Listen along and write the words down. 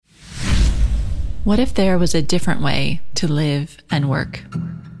What if there was a different way to live and work?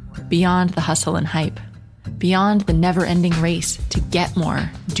 Beyond the hustle and hype, beyond the never-ending race to get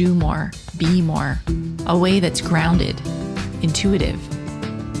more, do more, be more. A way that's grounded, intuitive,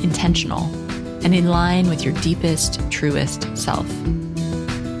 intentional, and in line with your deepest, truest self.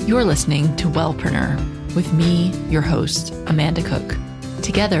 You're listening to Wellpreneur with me, your host, Amanda Cook.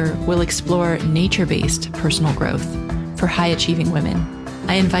 Together, we'll explore nature-based personal growth for high-achieving women.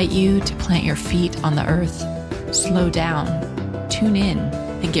 I invite you to plant your feet on the earth, slow down, tune in,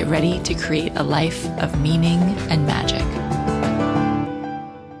 and get ready to create a life of meaning and magic.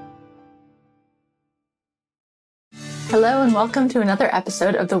 Hello and welcome to another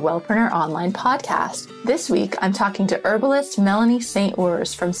episode of the Wellpreneur Online Podcast. This week, I'm talking to herbalist Melanie St.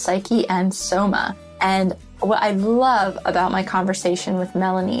 Urs from Psyche and Soma. And what I love about my conversation with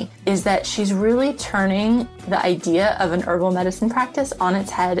Melanie is that she's really turning the idea of an herbal medicine practice on its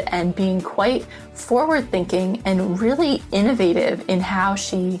head and being quite forward-thinking and really innovative in how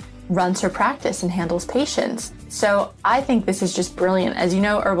she runs her practice and handles patients. So I think this is just brilliant. As you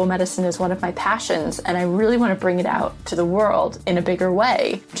know, herbal medicine is one of my passions, and I really want to bring it out to the world in a bigger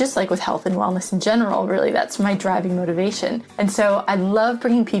way. Just like with health and wellness in general, really, that's my driving motivation. And so I love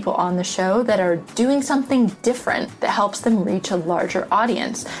bringing people on the show that are doing something different that helps them reach a larger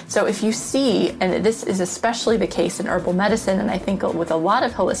audience. So if you see, and this is especially the case in herbal medicine, and I think with a lot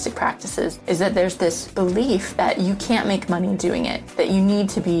of holistic practices, is that there's this belief that you can't make money doing it, that you need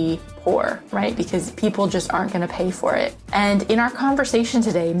to be poor, right? Because people just aren't going to pay for it. And in our conversation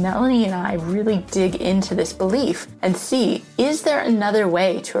today, Melanie and I really dig into this belief and see, is there another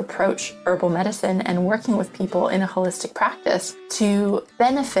way to approach herbal medicine and working with people in a holistic practice to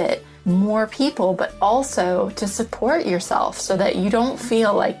benefit more people, but also to support yourself so that you don't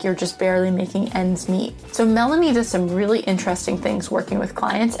feel like you're just barely making ends meet. So Melanie does some really interesting things working with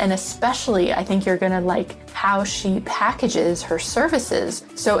clients, and especially I think you're gonna like how she packages her services.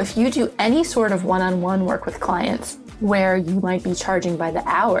 So if you do any sort of one-on-one work with clients, where you might be charging by the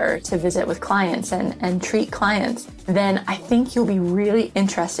hour to visit with clients and treat clients, then I think you'll be really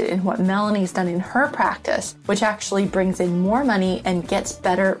interested in what Melanie's done in her practice, which actually brings in more money and gets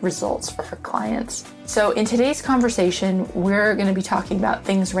better results for her clients. So in today's conversation, we're going to be talking about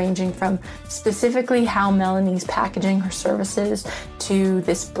things ranging from specifically how Melanie's packaging her services to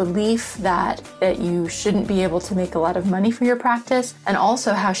this belief that you shouldn't be able to make a lot of money for your practice, and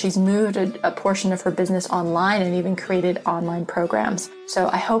also how she's moved a portion of her business online and even created online programs. So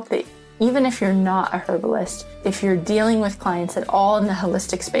I hope that even if you're not a herbalist, if you're dealing with clients at all in the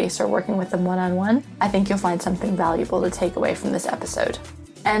holistic space or working with them one-on-one, I think you'll find something valuable to take away from this episode.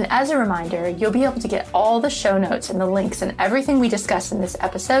 And as a reminder, you'll be able to get all the show notes and the links and everything we discussed in this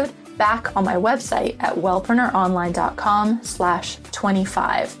episode back on my website at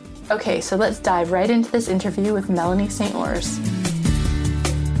wellpreneuronline.com/25. Okay, so let's dive right into this interview with Melanie St. Urs.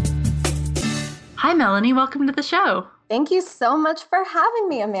 Hi, Melanie. Welcome to the show. Thank you so much for having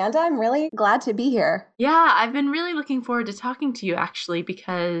me, Amanda. I'm really glad to be here. Yeah, I've been really looking forward to talking to you, actually,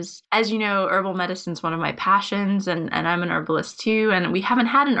 because as you know, herbal medicine is one of my passions, and I'm an herbalist too, and we haven't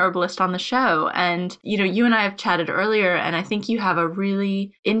had an herbalist on the show. And, you know, you and I have chatted earlier, and I think you have a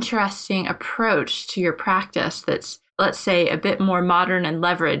really interesting approach to your practice that's, let's say, a bit more modern and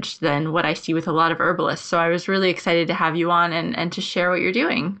leveraged than what I see with a lot of herbalists. So I was really excited to have you on and to share what you're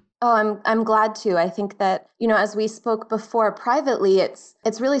doing. Oh, I'm glad to. I think that, you know, as we spoke before privately, it's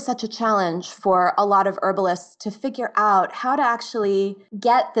really such a challenge for a lot of herbalists to figure out how to actually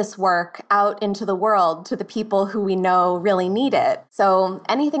get this work out into the world to the people who we know really need it. So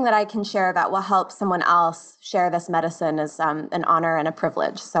anything that I can share that will help someone else share this medicine is an honor and a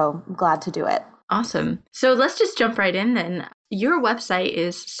privilege. So I'm glad to do it. Awesome. So let's just jump right in then. Your website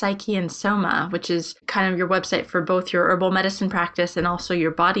is Psyche and Soma, which is kind of your website for both your herbal medicine practice and also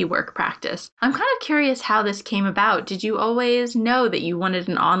your body work practice. I'm kind of curious how this came about. Did you always know that you wanted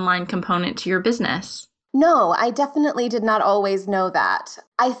an online component to your business? No, I definitely did not always know that.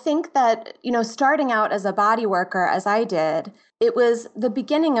 I think that, you know, starting out as a body worker, as I did, it was the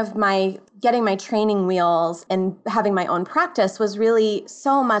beginning of my getting my training wheels and having my own practice was really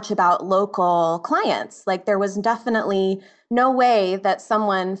so much about local clients. Like there was definitely no way that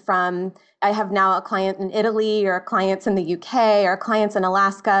someone from, I have now a client in Italy or clients in the UK or clients in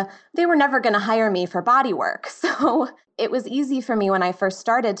Alaska, they were never going to hire me for body work. So it was easy for me when I first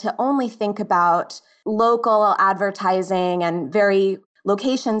started to only think about local advertising and very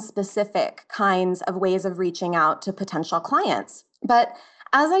location-specific kinds of ways of reaching out to potential clients. But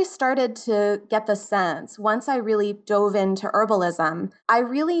as I started to get the sense, once I really dove into herbalism, I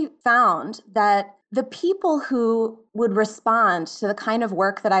really found that the people who would respond to the kind of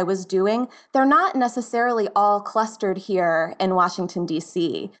work that I was doing, they're not necessarily all clustered here in Washington,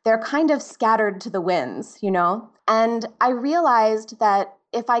 D.C. They're kind of scattered to the winds, you know? And I realized that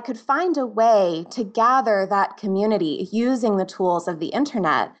if I could find a way to gather that community using the tools of the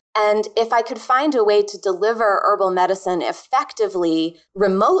internet, and if I could find a way to deliver herbal medicine effectively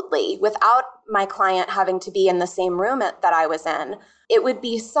remotely without my client having to be in the same room that I was in, it would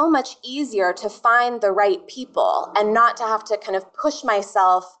be so much easier to find the right people and not to have to kind of push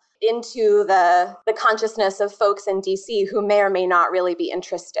myself into the consciousness of folks in DC who may or may not really be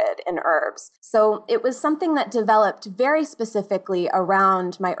interested in herbs. So it was something that developed very specifically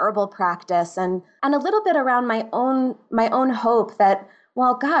around my herbal practice and a little bit around my own hope that,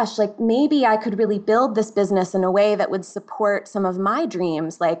 well, gosh, like maybe I could really build this business in a way that would support some of my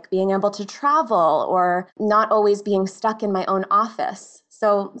dreams, like being able to travel or not always being stuck in my own office.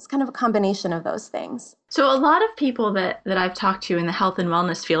 So it's kind of a combination of those things. So a lot of people that I've talked to in the health and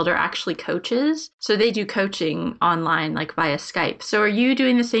wellness field are actually coaches. So they do coaching online, like via Skype. So are you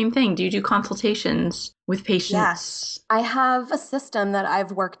doing the same thing? Do you do consultations with patients? Yes. I have a system that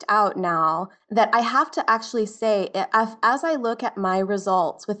I've worked out now that I have to actually say, as I look at my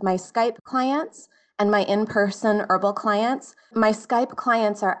results with my Skype clients and my in-person herbal clients, my Skype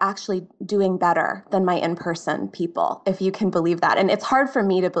clients are actually doing better than my in-person people, if you can believe that. And it's hard for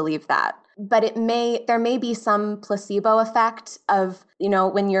me to believe that. But there may be some placebo effect of, you know,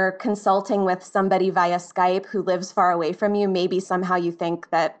 when you're consulting with somebody via Skype who lives far away from you, maybe somehow you think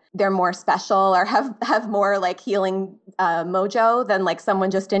that they're more special or have more like healing mojo than like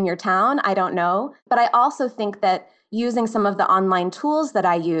someone just in your town. I don't know. But I also think that using some of the online tools that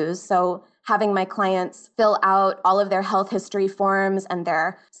I use, so having my clients fill out all of their health history forms and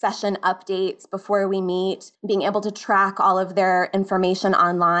their session updates before we meet, being able to track all of their information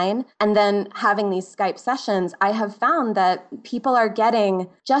online, and then having these Skype sessions, I have found that people are getting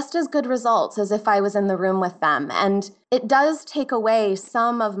just as good results as if I was in the room with them. And it does take away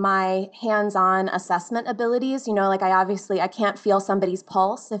some of my hands-on assessment abilities. You know, like I can't feel somebody's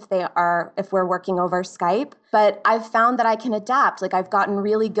pulse if we're working over Skype, but I've found that I can adapt. Like I've gotten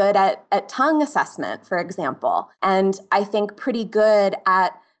really good at tongue assessment, for example, and I think pretty good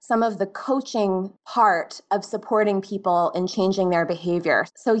at some of the coaching part of supporting people in changing their behavior.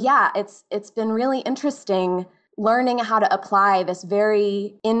 So yeah, it's been really interesting learning how to apply this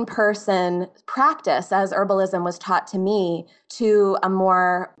very in-person practice as herbalism was taught to me to a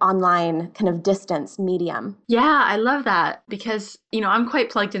more online kind of distance medium. Yeah, I love that because, you know, I'm quite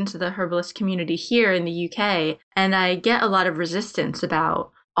plugged into the herbalist community here in the UK, and I get a lot of resistance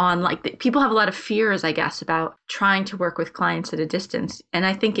about people have a lot of fears, I guess, about trying to work with clients at a distance. And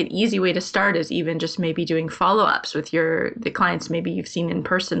I think an easy way to start is even just maybe doing follow-ups with the clients maybe you've seen in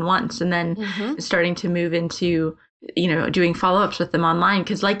person once, and then starting to move into, you know, doing follow-ups with them online.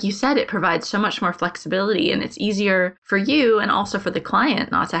 Because like you said, it provides so much more flexibility and it's easier for you and also for the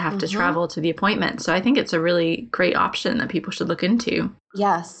client not to have to travel to the appointment. So I think it's a really great option that people should look into.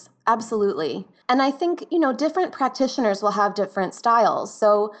 Yes, absolutely. And I think, you know, different practitioners will have different styles.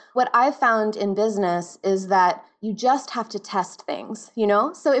 So what I've found in business is that you just have to test things, you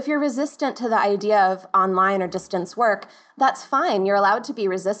know? So if you're resistant to the idea of online or distance work, that's fine. You're allowed to be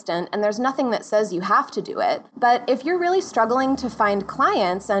resistant, and there's nothing that says you have to do it. But if you're really struggling to find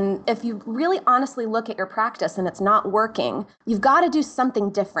clients, and if you really honestly look at your practice and it's not working, you've got to do something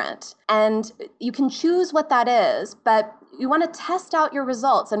different. And you can choose what that is, but you want to test out your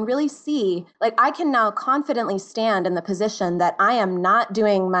results and really see, like I can now confidently stand in the position that I am not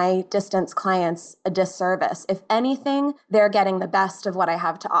doing my distance clients a disservice. If anything, they're getting the best of what I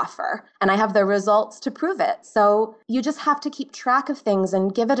have to offer. And I have the results to prove it. So you just have to keep track of things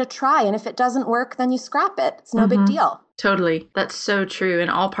and give it a try. And if it doesn't work, then you scrap it. It's no big deal. Totally. That's so true in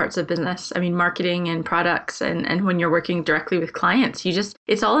all parts of business. I mean, marketing and products and when you're working directly with clients,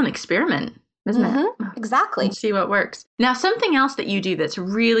 it's all an experiment. Isn't it? Exactly. And see what works. Now, something else that you do that's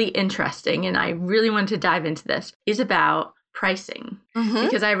really interesting, and I really want to dive into this, is about pricing.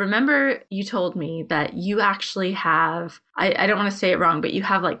 Because I remember you told me that you actually have, I don't want to say it wrong, but you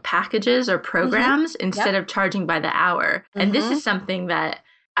have like packages or programs instead of charging by the hour. And this is something that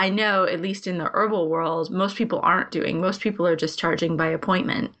I know, at least in the herbal world, most people aren't doing. Most people are just charging by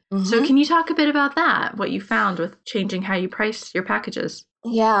appointment. So can you talk a bit about that, what you found with changing how you price your packages?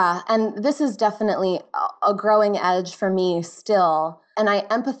 Yeah, and this is definitely a growing edge for me still. And I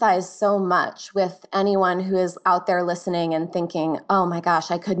empathize so much with anyone who is out there listening and thinking, oh my gosh,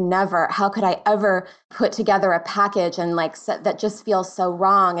 how could I ever put together a package and that just feels so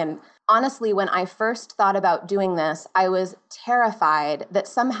wrong. And honestly, when I first thought about doing this, I was terrified that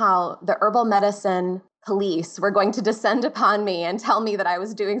somehow the herbal medicine police were going to descend upon me and tell me that I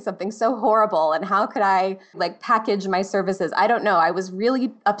was doing something so horrible. And how could I package my services? I don't know. I was really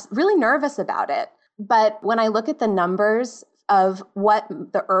nervous about it. But when I look at the numbers of what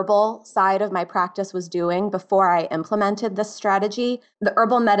the herbal side of my practice was doing before I implemented this strategy, the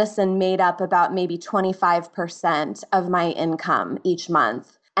herbal medicine made up about maybe 25% of my income each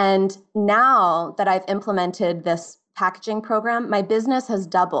month. And now that I've implemented this packaging program, my business has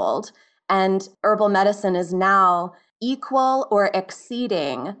doubled, and herbal medicine is now equal or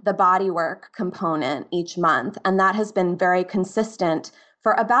exceeding the bodywork component each month. And that has been very consistent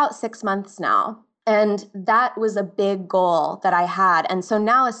for about 6 months now. And that was a big goal that I had. And so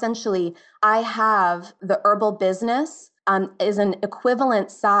now essentially I have the herbal business is an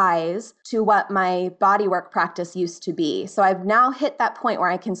equivalent size to what my bodywork practice used to be. So I've now hit that point where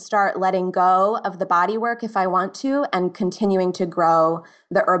I can start letting go of the bodywork if I want to and continuing to grow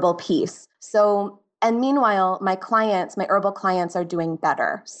the herbal piece. And meanwhile, my herbal clients are doing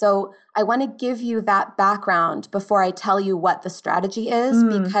better. So I want to give you that background before I tell you what the strategy is,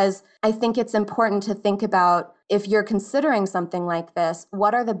 because I think it's important to think about, if you're considering something like this,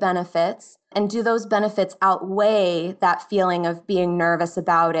 what are the benefits? And do those benefits outweigh that feeling of being nervous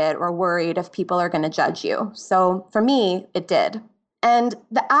about it or worried if people are going to judge you? So for me, it did. And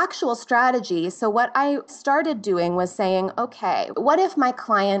the actual strategy, so what I started doing was saying, okay, what if my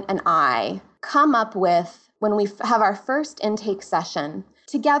client and I come up with, when we have our first intake session,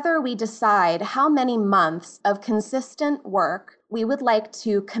 together we decide how many months of consistent work we would like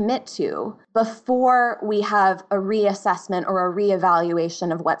to commit to before we have a reassessment or a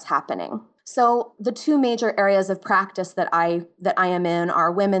reevaluation of what's happening. So the two major areas of practice that I am in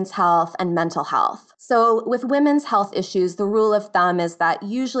are women's health and mental health. So with women's health issues, the rule of thumb is that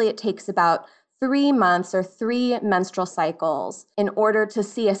usually it takes about 3 months or 3 menstrual cycles in order to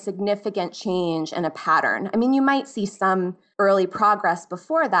see a significant change in a pattern. I mean, you might see some early progress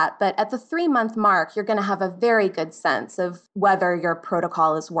before that, but at the 3-month mark, you're going to have a very good sense of whether your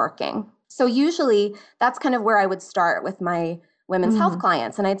protocol is working. So usually that's kind of where I would start with my women's health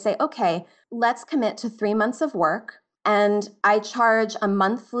clients. And I'd say, okay, let's commit to 3 months of work. And I charge a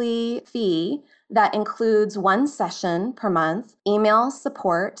monthly fee that includes 1 session per month, email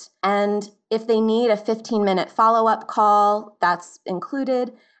support, and if they need a 15-minute follow-up call, that's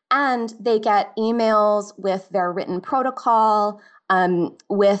included. And they get emails with their written protocol,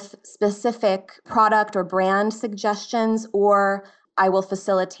 with specific product or brand suggestions, or I will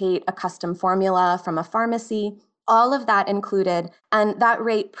facilitate a custom formula from a pharmacy. All of that included. And that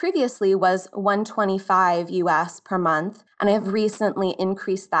rate previously was $125 US per month. And I have recently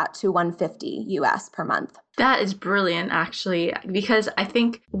increased that to $150 US per month. That is brilliant, actually, because I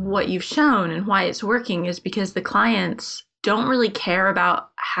think what you've shown and why it's working is because the clients don't really care about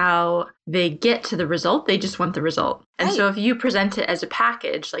how they get to the result. They just want the result. And right. So if you present it as a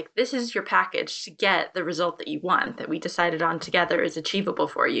package, like this is your package to get the result that you want, that we decided on together is achievable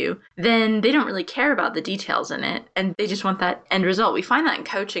for you, then they don't really care about the details in it. And they just want that end result. We find that in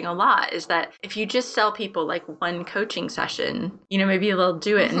coaching a lot, is that if you just sell people like one coaching session, maybe they'll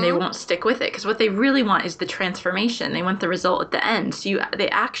do it and they won't stick with it. Because what they really want is the transformation. They want the result at the end. So they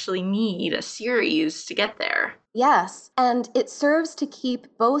actually need a series to get there. Yes. And it serves to keep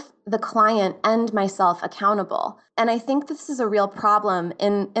both the client and myself accountable. And I think this is a real problem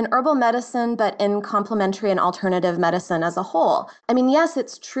in herbal medicine, but in complementary and alternative medicine as a whole. I mean, yes,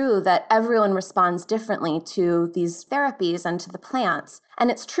 it's true that everyone responds differently to these therapies and to the plants.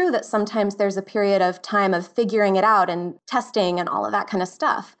 And it's true that sometimes there's a period of time of figuring it out and testing and all of that kind of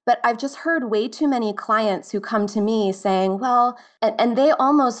stuff. But I've just heard way too many clients who come to me saying, well, and they're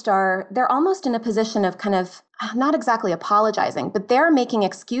almost in a position of kind of not exactly apologizing, but they're making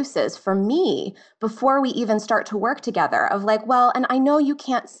excuses for me before we even start to work together of like, well, and I know you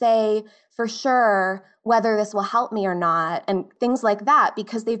can't say for sure whether this will help me or not, and things like that,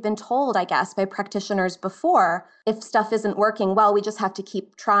 because they've been told, I guess, by practitioners before, if stuff isn't working, well, we just have to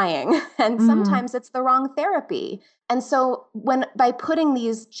keep trying. And sometimes it's the wrong therapy. And so by putting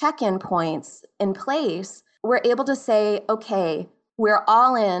these check-in points in place, we're able to say, okay, We're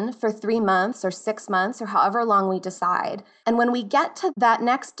all in for 3 months or 6 months or however long we decide. And when we get to that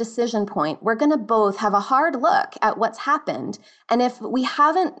next decision point, we're going to both have a hard look at what's happened. And if we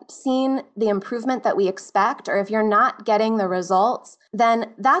haven't seen the improvement that we expect, or if you're not getting the results,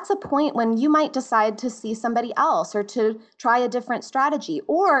 then that's a point when you might decide to see somebody else or to try a different strategy.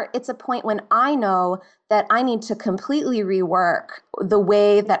 Or it's a point when I know that I need to completely rework the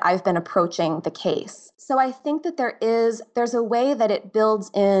way that I've been approaching the case. So I think that there's a way that it builds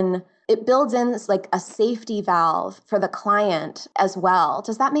in this like a safety valve for the client as well.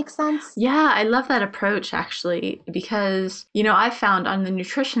 Does that make sense? Yeah, I love that approach actually, because, I found on the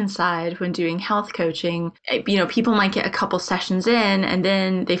nutrition side when doing health coaching, people might get a couple sessions in and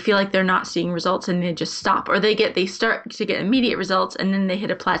then they feel like they're not seeing results and they just stop, or they start to get immediate results and then they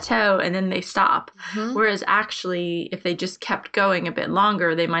hit a plateau and then they stop. Mm-hmm. Whereas actually, if they just kept going a bit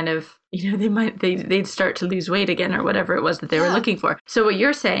longer, they might have they'd start to lose weight again or whatever it was that they were looking for. So what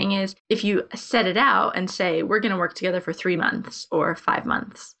you're saying is if you set it out and say, we're going to work together for 3 months or 5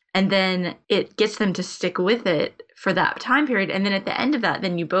 months, and then it gets them to stick with it for that time period. And then at the end of that,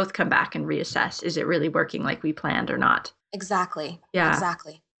 then you both come back and reassess, is it really working like we planned or not? Exactly. Yeah.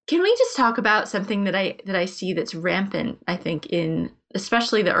 Exactly. Can we just talk about something that I see that's rampant, I think, in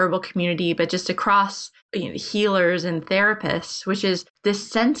especially the herbal community, but just across healers and therapists, which is this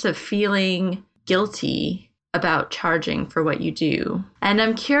sense of feeling guilty about charging for what you do. And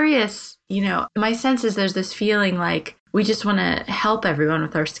I'm curious, my sense is there's this feeling like we just want to help everyone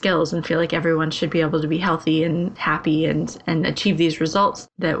with our skills and feel like everyone should be able to be healthy and happy and achieve these results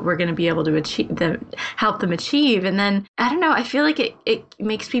that we're going to be able to help them achieve. And then, I don't know, I feel like it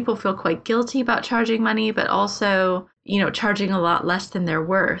makes people feel quite guilty about charging money, but also, charging a lot less than they're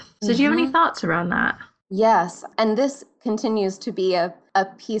worth. So do you have any thoughts around that? Yes. And this continues to be a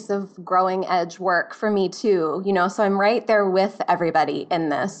piece of growing edge work for me too, so I'm right there with everybody in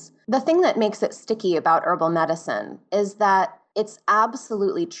this. The thing that makes it sticky about herbal medicine is that it's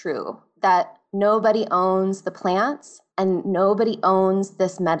absolutely true that nobody owns the plants and nobody owns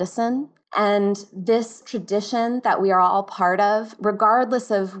this medicine. And this tradition that we are all part of,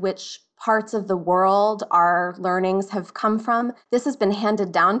 regardless of which parts of the world our learnings have come from, this has been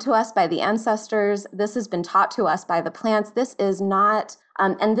handed down to us by the ancestors. This has been taught to us by the plants. This is not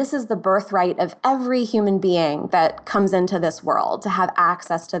and this is the birthright of every human being that comes into this world, to have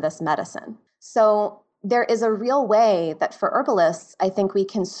access to this medicine. So there is a real way that for herbalists, I think we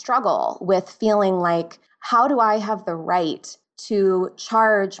can struggle with feeling like, how do I have the right to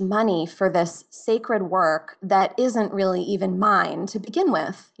charge money for this sacred work that isn't really even mine to begin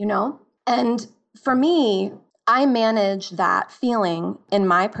with, And for me, I manage that feeling in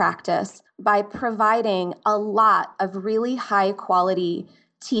my practice by providing a lot of really high quality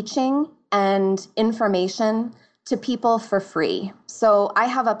teaching and information to people for free. So I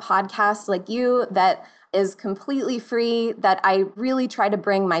have a podcast like you that is completely free, that I really try to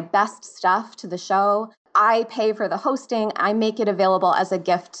bring my best stuff to the show. I pay for the hosting. I make it available as a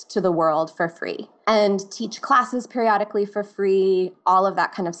gift to the world for free and teach classes periodically for free, all of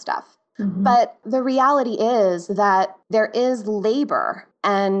that kind of stuff. Mm-hmm. But the reality is that there is labor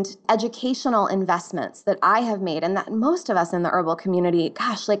and educational investments that I have made, and that most of us in the herbal community,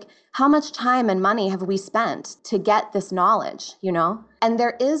 gosh, like how much time and money have we spent to get this knowledge, And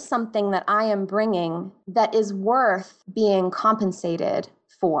there is something that I am bringing that is worth being compensated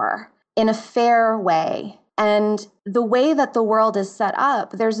for in a fair way. And the way that the world is set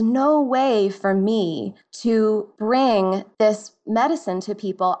up, there's no way for me to bring this medicine to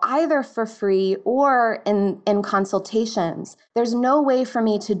people either for free or in consultations. There's no way for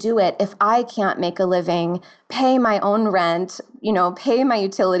me to do it if I can't make a living, pay my own rent, pay my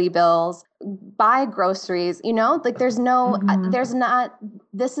utility bills, buy groceries, like there's not,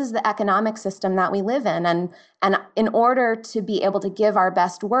 this is the economic system that we live in. And in order to be able to give our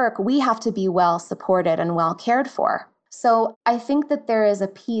best work, we have to be well supported and well cared for. So I think that there is a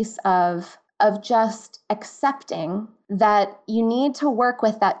piece of just accepting that you need to work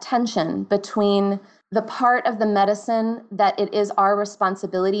with that tension between the part of the medicine that it is our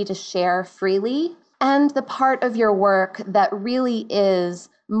responsibility to share freely and the part of your work that really is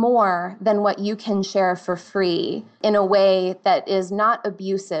more than what you can share for free in a way that is not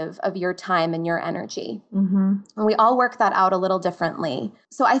abusive of your time and your energy. Mm-hmm. And we all work that out a little differently.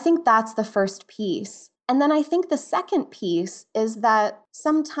 So I think that's the first piece. And then I think the second piece is that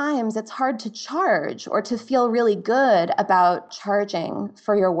sometimes it's hard to charge or to feel really good about charging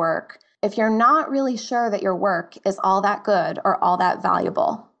for your work if you're not really sure that your work is all that good or all that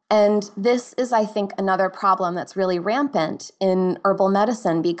valuable. And this is, I think, another problem that's really rampant in herbal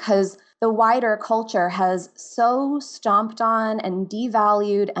medicine, because the wider culture has so stomped on and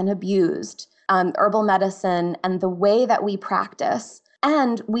devalued and abused herbal medicine and the way that we practice.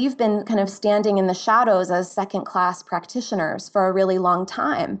 And we've been kind of standing in the shadows as second-class practitioners for a really long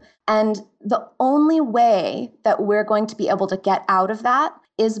time. And the only way that we're going to be able to get out of that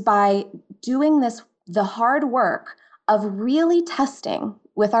is by doing the hard work of really testing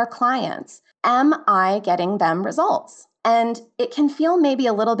with our clients. Am I getting them results? And it can feel maybe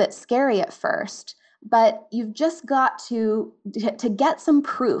a little bit scary at first, but you've just got to get some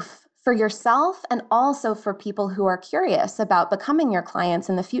proof for yourself and also for people who are curious about becoming your clients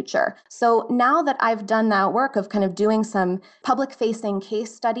in the future. So now that I've done that work of kind of doing some public-facing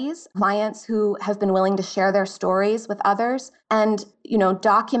case studies, clients who have been willing to share their stories with others and,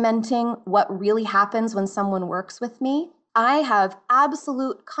 documenting what really happens when someone works with me, I have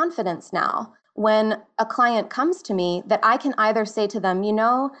absolute confidence now when a client comes to me that I can either say to them,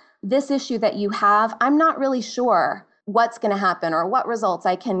 this issue that you have, I'm not really sure what's going to happen or what results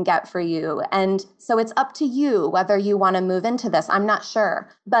I can get for you. And so it's up to you whether you want to move into this. I'm not sure.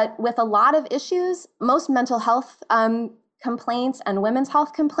 But with a lot of issues, most mental health complaints and women's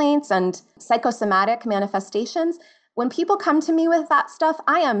health complaints and psychosomatic manifestations, when people come to me with that stuff,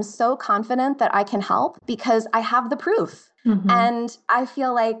 I am so confident that I can help because I have the proof. Mm-hmm. And I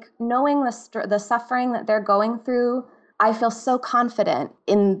feel like knowing the suffering that they're going through, I feel so confident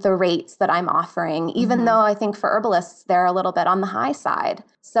in the rates that I'm offering, even though I think for herbalists, they're a little bit on the high side.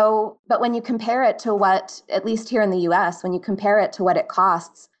 So, but when you compare it to what, at least here in the US, when you compare it to what it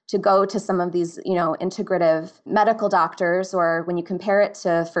costs to go to some of these, integrative medical doctors, or when you compare it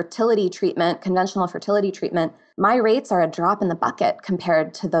to fertility treatment, conventional fertility treatment, my rates are a drop in the bucket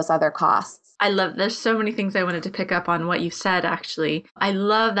compared to those other costs. There's so many things I wanted to pick up on what you said, actually. I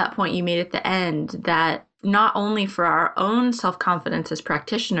love that point you made at the end, that not only for our own self-confidence as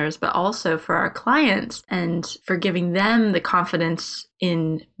practitioners, but also for our clients and for giving them the confidence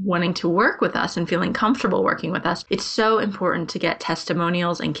in wanting to work with us and feeling comfortable working with us. It's so important to get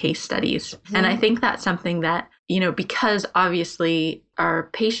testimonials and case studies. Mm-hmm. And I think that's something that, because obviously our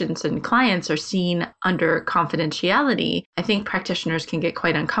patients and clients are seen under confidentiality, I think practitioners can get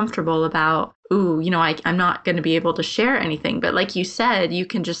quite uncomfortable about, I'm not going to be able to share anything. But like you said, you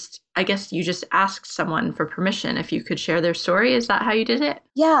can I guess you just asked someone for permission if you could share their story. Is that how you did it?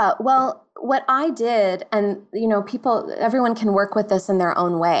 Yeah, well, what I did, and everyone can work with this in their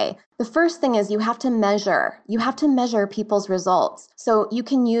own way. The first thing is you have to measure people's results. So you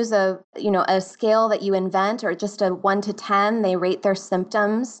can use a scale that you invent, or just a 1 to 10, they rate their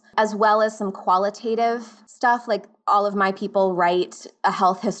symptoms, as well as some qualitative stuff. Like all of my people write a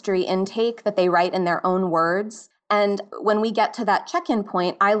health history intake that they write in their own words. And when we get to that check-in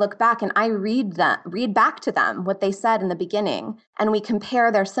point, I look back and I read back to them what they said in the beginning, and we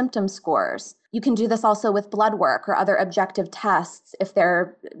compare their symptom scores. You can do this also with blood work or other objective tests if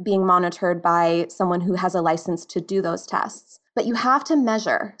they're being monitored by someone who has a license to do those tests. But you have to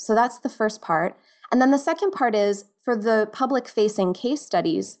measure. So that's the first part. And then the second part is for the public-facing case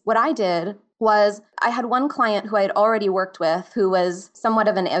studies, what I did was I had one client who I had already worked with who was somewhat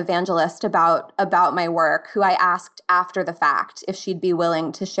of an evangelist about my work, who I asked after the fact if she'd be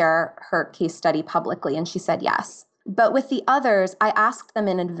willing to share her case study publicly, and she said yes. But with the others, I asked them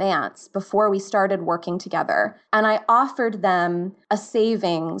in advance before we started working together, and I offered them a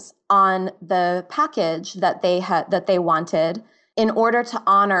savings on the package that they wanted in order to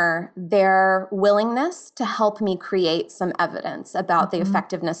honor their willingness to help me create some evidence about the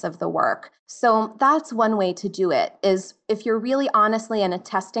effectiveness of the work. So that's one way to do it, is if you're really honestly in a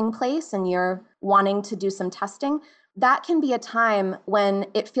testing place and you're wanting to do some testing, that can be a time when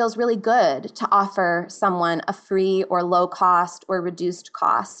it feels really good to offer someone a free or low cost or reduced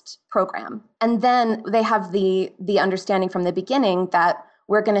cost program. And then they have the understanding from the beginning that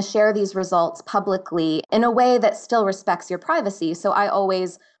we're going to share these results publicly in a way that still respects your privacy. So I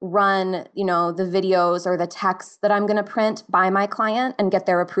always run, the videos or the texts that I'm going to print by my client and get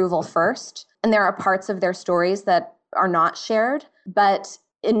their approval first. And there are parts of their stories that are not shared, but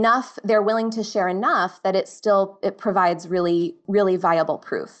they're willing to share enough that it provides really, really viable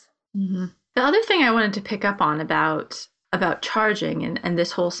proof. Mm-hmm. The other thing I wanted to pick up on about charging and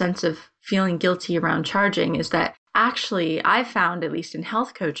this whole sense of feeling guilty around charging is that actually I've found, at least in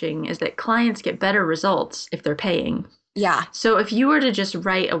health coaching, is that clients get better results if they're paying. Yeah. So if you were to just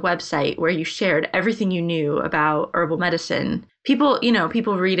write a website where you shared everything you knew about herbal medicine, people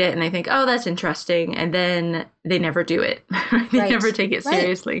read it and they think, oh, that's interesting. And then they never do it. They Right. never take it Right.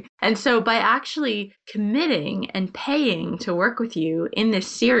 seriously. And so by actually committing and paying to work with you in this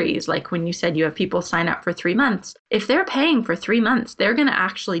series, like when you said you have people sign up for 3 months, if they're paying for 3 months, they're going to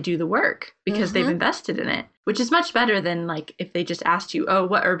actually do the work because they've invested in it, which is much better than like if they just asked you, oh,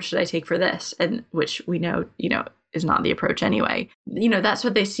 what herb should I take for this? And which we know, is not the approach anyway. That's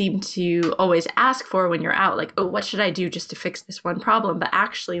what they seem to always ask for when you're out, like, oh, what should I do just to fix this one problem? But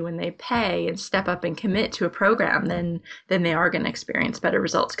actually, when they pay and step up and commit to a program, then they are going to experience better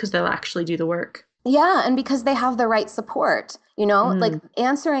results because they'll actually do the work. Yeah, and because they have the right support, like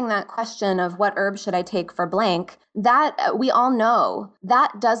answering that question of what herb should I take for blank, that we all know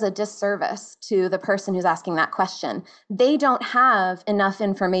that does a disservice to the person who's asking that question. They don't have enough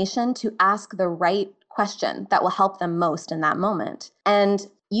information to ask the right question that will help them most in that moment. And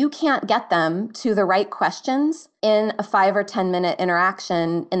you can't get them to the right questions in a 5 or 10 minute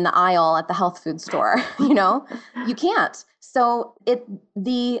interaction in the aisle at the health food store. You can't. So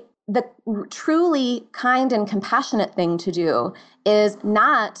the truly kind and compassionate thing to do is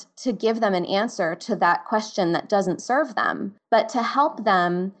not to give them an answer to that question that doesn't serve them, but to help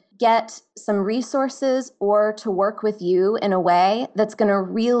them get some resources or to work with you in a way that's going to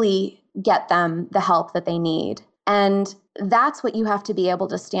really get them the help that they need. And that's what you have to be able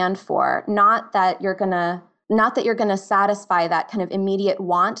to stand for, not that you're going to satisfy that kind of immediate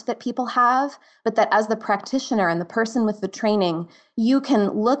want that people have, but that as the practitioner and the person with the training, you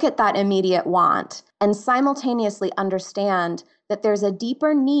can look at that immediate want and simultaneously understand that there's a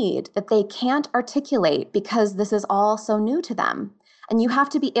deeper need that they can't articulate because this is all so new to them. And you have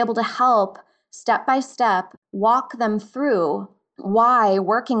to be able to help step by step, walk them through why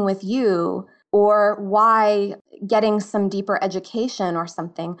working with you or why getting some deeper education or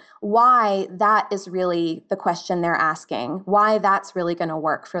something, why that is really the question they're asking, why that's really going to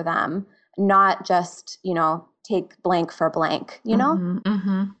work for them, not just, take blank for blank,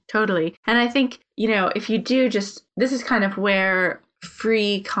 Totally. And I think, if you do this is kind of where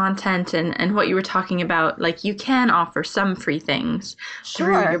free content and what you were talking about, like you can offer some free things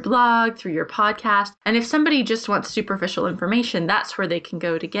through your blog, through your podcast. And if somebody just wants superficial information, that's where they can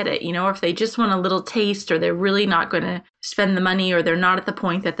go to get it. Or if they just want a little taste or they're really not going to spend the money or they're not at the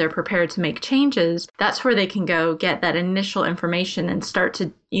point that they're prepared to make changes, that's where they can go get that initial information and start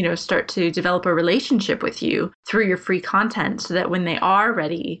to develop a relationship with you through your free content so that when they are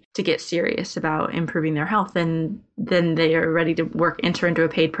ready to get serious about improving their health, then they are ready to enter into a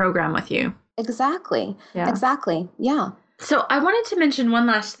paid program with you. Exactly. Yeah. Exactly. Yeah. So I wanted to mention one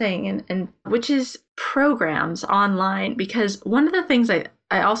last thing, and which is programs online, because one of the things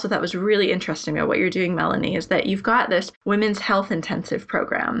I also thought was really interesting about what you're doing, Melanie, is that you've got this women's health intensive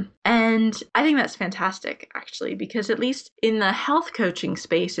program. And I think that's fantastic, actually, because at least in the health coaching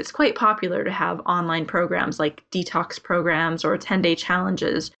space, it's quite popular to have online programs like detox programs or 10-day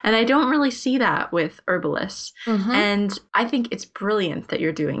challenges. And I don't really see that with herbalists. And I think it's brilliant that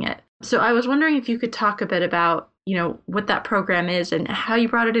you're doing it. So I was wondering if you could talk a bit about what that program is and how you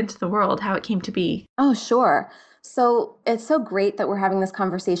brought it into the world, how it came to be. Oh, sure. So it's so great that we're having this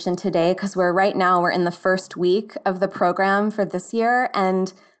conversation today because we're in the first week of the program for this year.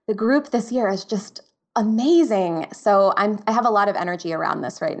 And the group this year is just amazing. So I have a lot of energy around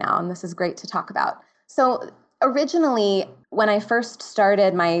this right now, and this is great to talk about. So originally, when I first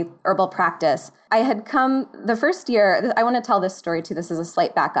started my herbal practice, I had come the first year, I want to tell this story too, this is a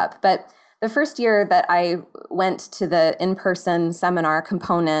slight backup, but the first year that I went to the in-person seminar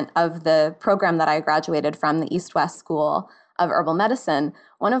component of the program that I graduated from, the East-West School of Herbal Medicine,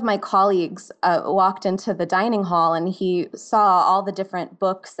 one of my colleagues walked into the dining hall and he saw all the different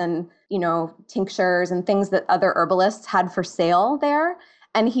books and, tinctures and things that other herbalists had for sale there.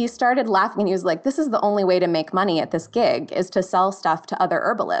 And he started laughing and he was like, this is the only way to make money at this gig is to sell stuff to other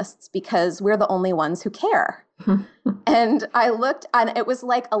herbalists because we're the only ones who care. And I looked and it was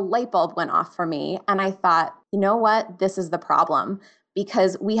like a light bulb went off for me. And I thought, you know what? This is the problem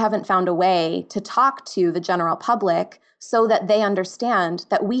because we haven't found a way to talk to the general public so that they understand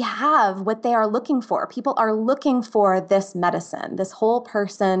that we have what they are looking for. People are looking for this medicine, this whole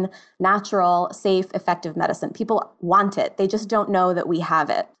person, natural, safe, effective medicine. People want it. They just don't know that we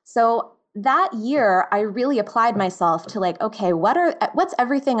have it. So that year, I really applied myself to okay, what's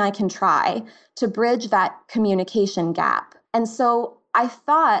everything I can try to bridge that communication gap? And so I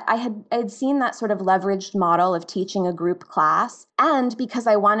thought I'd seen that sort of leveraged model of teaching a group class. And because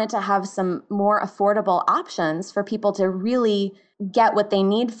I wanted to have some more affordable options for people to really get what they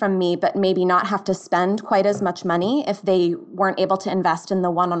need from me, but maybe not have to spend quite as much money if they weren't able to invest in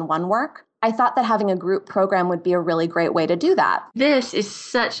the one-on-one work, I thought that having a group program would be a really great way to do that. This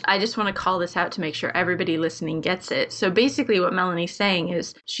is I just want to call this out to make sure everybody listening gets it. So basically what Melanie's saying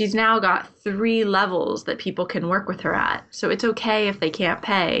is she's now got 3 levels that people can work with her at. So it's okay if they can't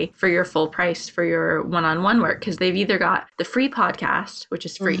pay for your full price for your one-on-one work, because they've either got the free podcast, which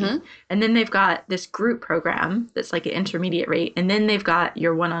is free, and then they've got this group program that's like an intermediate rate, and then they've got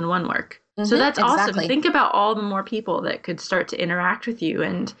your one-on-one work. So that's awesome. Think about all the more people that could start to interact with you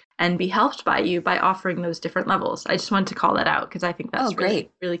and be helped by you by offering those different levels. I just wanted to call that out because I think that's really,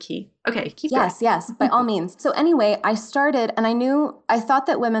 really key. Okay, keep going. Yes, by all means. So anyway, I started and I thought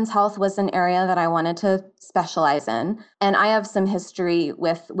that women's health was an area that I wanted to specialize in. And I have some history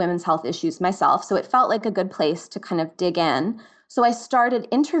with women's health issues myself. So it felt like a good place to kind of dig in. So I started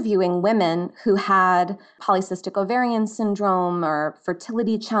interviewing women who had polycystic ovarian syndrome or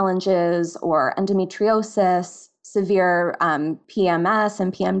fertility challenges or endometriosis, severe PMS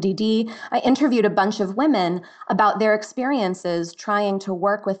and PMDD. I interviewed a bunch of women about their experiences trying to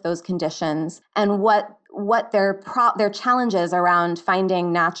work with those conditions and what their challenges around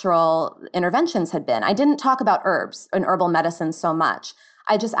finding natural interventions had been. I didn't talk about herbs and herbal medicine so much.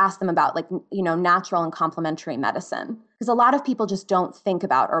 I just asked them about natural and complementary medicine, because a lot of people just don't think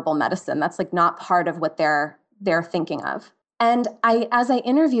about herbal medicine. That's not part of what they're thinking of. And as I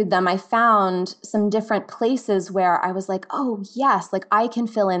interviewed them, I found some different places where I was like, oh yes, I can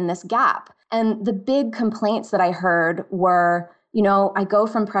fill in this gap. And the big complaints that I heard were, I go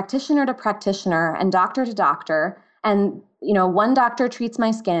from practitioner to practitioner and doctor to doctor, and one doctor treats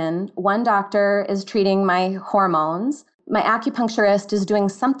my skin, one doctor is treating my hormones. My acupuncturist is doing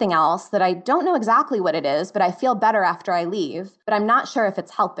something else that I don't know exactly what it is, but I feel better after I leave, but I'm not sure if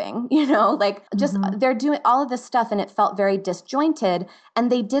it's helping, they're doing all of this stuff and it felt very disjointed, and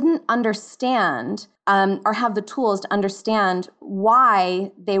they didn't understand or have the tools to understand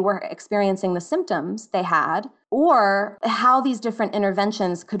why they were experiencing the symptoms they had or how these different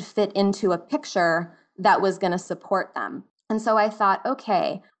interventions could fit into a picture that was going to support them. And so I thought,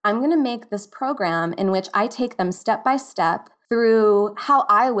 okay, I'm going to make this program in which I take them step by step through how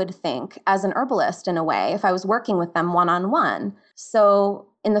I would think as an herbalist in a way if I was working with them one-on-one. So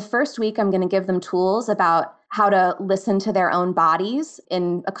in the first week, I'm going to give them tools about how to listen to their own bodies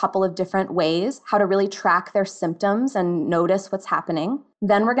in a couple of different ways, how to really track their symptoms and notice what's happening.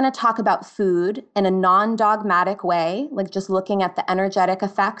 Then we're going to talk about food in a non-dogmatic way, just looking at the energetic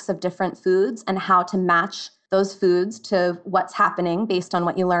effects of different foods and how to match those foods to what's happening based on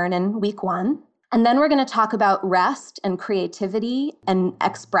what you learn in week 1. And then we're going to talk about rest and creativity and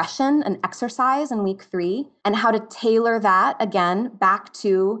expression and exercise in week 3 and how to tailor that again back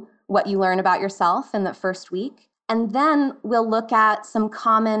to what you learn about yourself in the first week. And then we'll look at some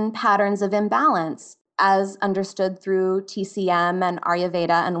common patterns of imbalance as understood through TCM and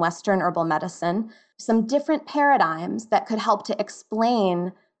Ayurveda and Western herbal medicine, some different paradigms that could help to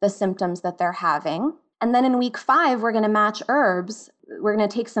explain the symptoms that they're having. And then in week 5, we're going to match herbs. We're going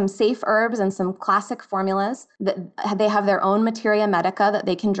to take some safe herbs and some classic formulas that they have their own materia medica that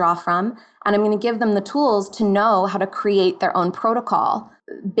they can draw from. And I'm going to give them the tools to know how to create their own protocol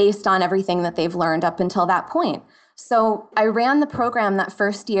based on everything that they've learned up until that point. So I ran the program that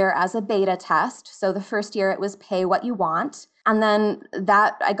first year as a beta test. So the first year it was pay what you want. And then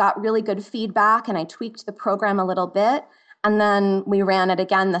that I got really good feedback and I tweaked the program a little bit. And then we ran it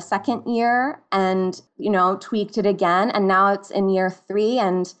again the second year and, tweaked it again. And now it's in year 3.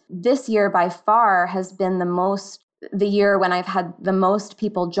 And this year by far has been the year when I've had the most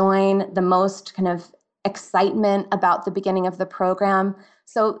people join, the most kind of excitement about the beginning of the program.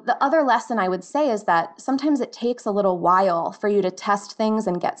 So the other lesson I would say is that sometimes it takes a little while for you to test things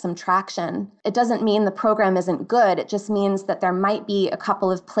and get some traction. It doesn't mean the program isn't good. It just means that there might be a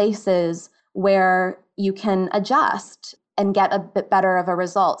couple of places where you can adjust and get a bit better of a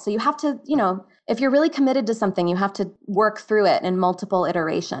result. So you have to, if you're really committed to something, you have to work through it in multiple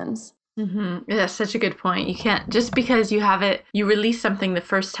iterations. Mm-hmm. Yeah, that's such a good point. You can't, just because you release something the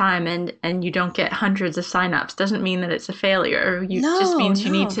first time and you don't get hundreds of signups doesn't mean that it's a failure. Just means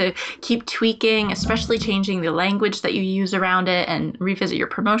you need to keep tweaking, especially changing the language that you use around it and revisit your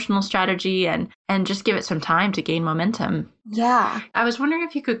promotional strategy and just give it some time to gain momentum. Yeah. I was wondering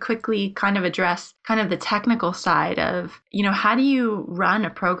if you could quickly kind of address kind of the technical side of, how do you run a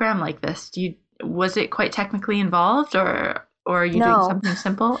program like this? Was it quite technically involved or? Or are you doing No, something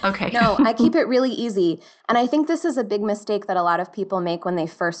simple? Okay. no, I keep it really easy. And I think this is a big mistake that a lot of people make when they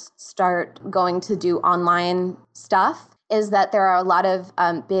first start going to do online stuff, is that there are a lot of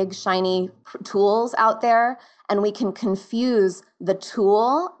big, shiny tools out there, and we can confuse the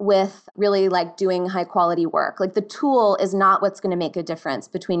tool with really like doing high quality work. Like the tool is not what's going to make a difference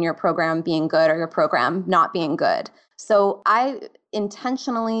between your program being good or your program not being good. So I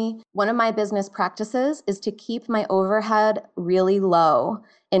intentionally, one of my business practices is to keep my overhead really low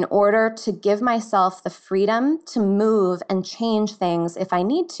in order to give myself the freedom to move and change things if I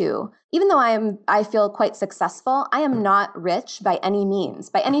need to. Even though I feel quite successful, I am not rich by any means,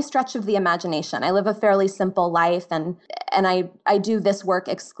 by any stretch of the imagination. I live a fairly simple life, and I do this work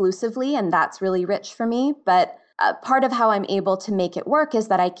exclusively, and that's really rich for me. But part of how I'm able to make it work is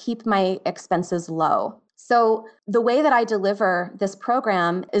that I keep my expenses low. So the way that I deliver this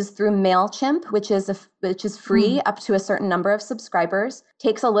program is through MailChimp, which is free up to a certain number of subscribers.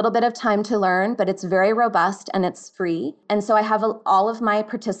 Takes a little bit of time to learn, but it's very robust and it's free. And so I have all of my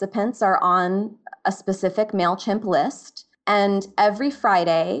participants are on a specific MailChimp list. And every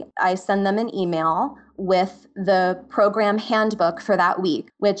Friday, I send them an email with the program handbook for that week,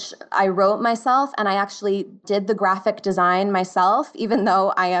 which I wrote myself. And I actually did the graphic design myself, even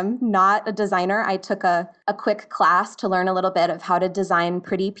though I am not a designer. I took a quick class to learn a little bit of how to design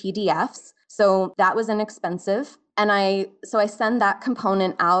pretty PDFs. So that was inexpensive. And so I send that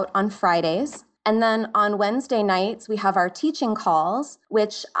component out on Fridays. And then on Wednesday nights, we have our teaching calls,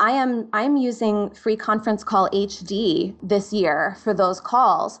 which I'm using Free Conference Call HD this year for those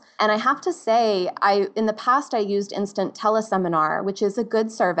calls. And I have to say, in the past, I used Instant Teleseminar, which is a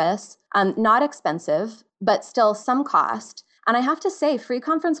good service, not expensive, but still some cost. And I have to say, Free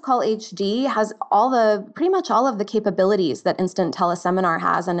Conference Call HD has pretty much all of the capabilities that Instant Teleseminar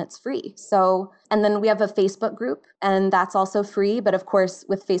has, and it's free. So, and then we have a Facebook group, and that's also free. But of course,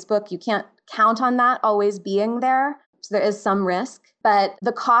 with Facebook, you can't count on that always being there. So there is some risk. But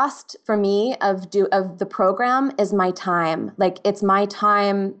the cost for me of the program is my time. Like it's my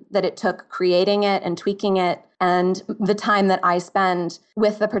time that it took creating it and tweaking it, and the time that I spend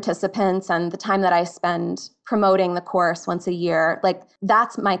with the participants and the time that I spend promoting the course once a year. Like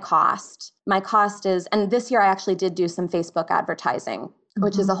that's my cost. My cost is, and this year I actually did do some Facebook advertising,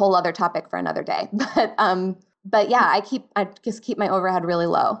 which is a whole other topic for another day. But yeah, I just keep my overhead really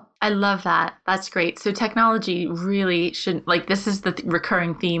low. I love that. That's great. So technology really shouldn't, like, this is the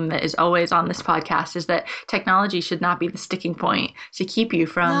recurring theme that is always on this podcast, is that technology should not be the sticking point to keep you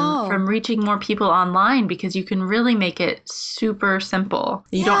from reaching more people online, because you can really make it super simple.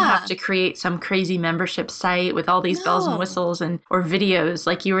 You don't have to create some crazy membership site with all these bells and whistles or videos.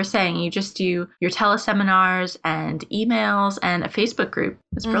 Like you were saying, you just do your teleseminars and emails and a Facebook group.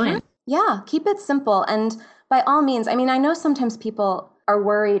 It's brilliant. Yeah, keep it simple. And by all means, I mean, I know sometimes people are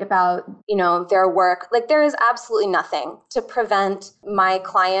worried about, their work. Like there is absolutely nothing to prevent my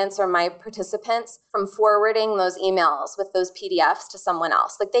clients or my participants from forwarding those emails with those PDFs to someone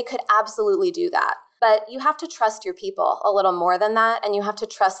else. Like they could absolutely do that. But you have to trust your people a little more than that. And you have to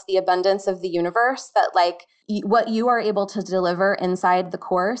trust the abundance of the universe that like what you are able to deliver inside the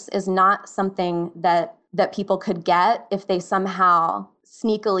course is not something that people could get if they somehow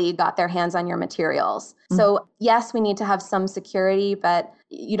sneakily got their hands on your materials. So yes, we need to have some security, but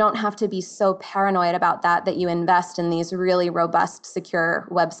you don't have to be so paranoid about that you invest in these really robust, secure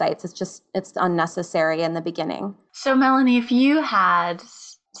websites. It's unnecessary in the beginning. So Melanie, if you had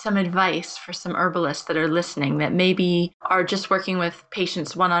some advice for some herbalists that are listening that maybe are just working with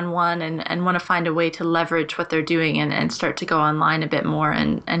patients one-on-one and want to find a way to leverage what they're doing and start to go online a bit more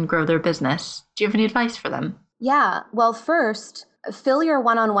and grow their business, do you have any advice for them? Yeah. Well, first, fill your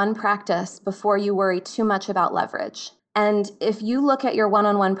one-on-one practice before you worry too much about leverage. And if you look at your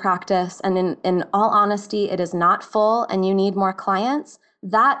one-on-one practice and in all honesty, it is not full and you need more clients,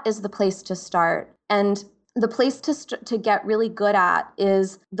 that is the place to start. And the place to get really good at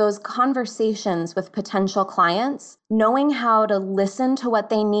is those conversations with potential clients, knowing how to listen to what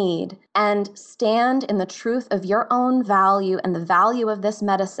they need and stand in the truth of your own value and the value of this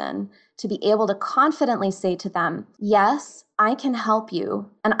medicine to be able to confidently say to them, yes, I can help you,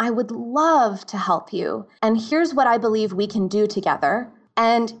 and I would love to help you. And here's what I believe we can do together.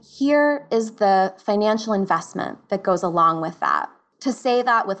 And here is the financial investment that goes along with that. To say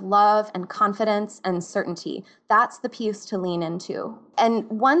that with love and confidence and certainty, that's the piece to lean into. And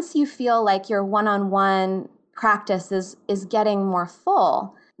once you feel like your one-on-one practice is getting more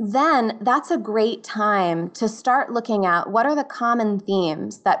full, then that's a great time to start looking at what are the common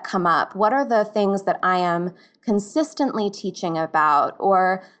themes that come up? What are the things that I am consistently teaching about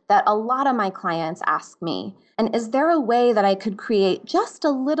or that a lot of my clients ask me? And is there a way that I could create just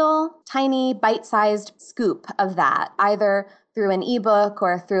a little tiny bite-sized scoop of that, either through an ebook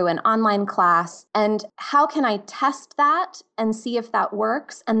or through an online class? And how can I test that and see if that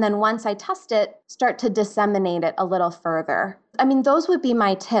works? And then once I test it, start to disseminate it a little further. I mean, those would be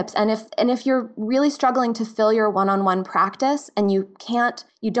my tips. And if you're really struggling to fill your one-on-one practice and you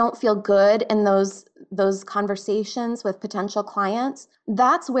don't feel good in those conversations with potential clients,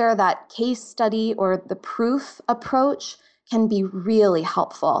 that's where that case study or the proof approach can be really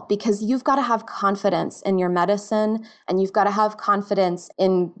helpful, because you've got to have confidence in your medicine and you've got to have confidence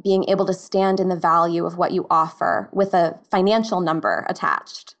in being able to stand in the value of what you offer with a financial number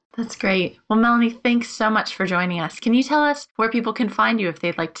attached. That's great. Well, Melanie, thanks so much for joining us. Can you tell us where people can find you if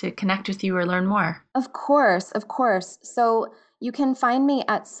they'd like to connect with you or learn more? Of course. So you can find me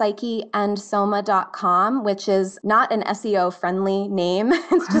at psycheandsoma.com, which is not an SEO-friendly name.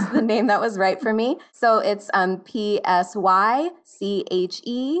 It's just the name that was right for me. So it's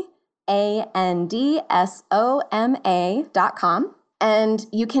psycheandsoma.com. And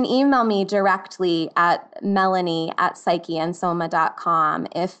you can email me directly at melanie@psycheandsoma.com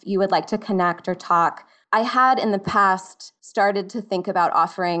if you would like to connect or talk. I had in the past started to think about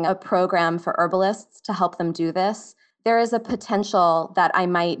offering a program for herbalists to help them do this. There is a potential that I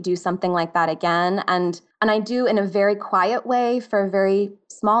might do something like that again. And I do in a very quiet way for a very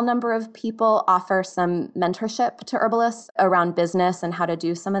small number of people, offer some mentorship to herbalists around business and how to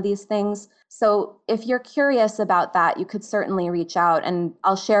do some of these things. So if you're curious about that, you could certainly reach out and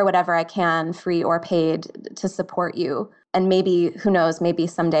I'll share whatever I can, free or paid, to support you. And maybe, who knows, maybe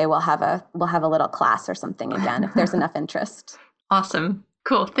someday we'll have a little class or something again if there's enough interest. Awesome.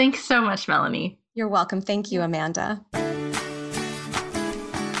 Cool. Thanks so much, Melanie. You're welcome. Thank you, Amanda.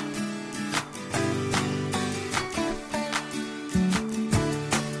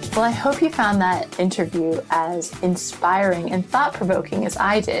 Well, I hope you found that interview as inspiring and thought-provoking as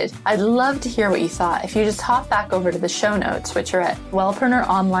I did. I'd love to hear what you thought. If you just hop back over to the show notes, which are at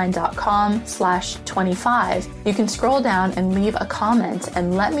wellpreneuronline.com/25, you can scroll down and leave a comment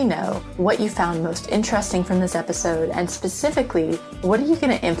and let me know what you found most interesting from this episode, and specifically, what are you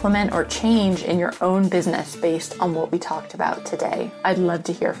going to implement or change in your own business based on what we talked about today? I'd love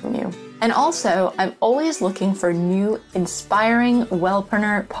to hear from you. And also, I'm always looking for new, inspiring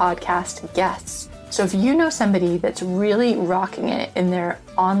Wellpreneur podcast guests. So if you know somebody that's really rocking it in their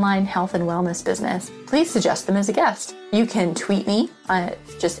online health and wellness business, please suggest them as a guest. You can tweet me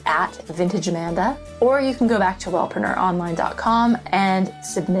just at VintageAmanda, or you can go back to wellpreneuronline.com and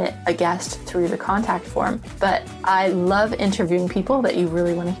submit a guest through the contact form. But I love interviewing people that you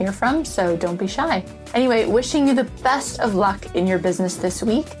really want to hear from, so don't be shy. Anyway, wishing you the best of luck in your business this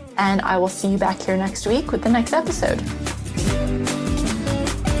week, and I will see you back here next week with the next episode.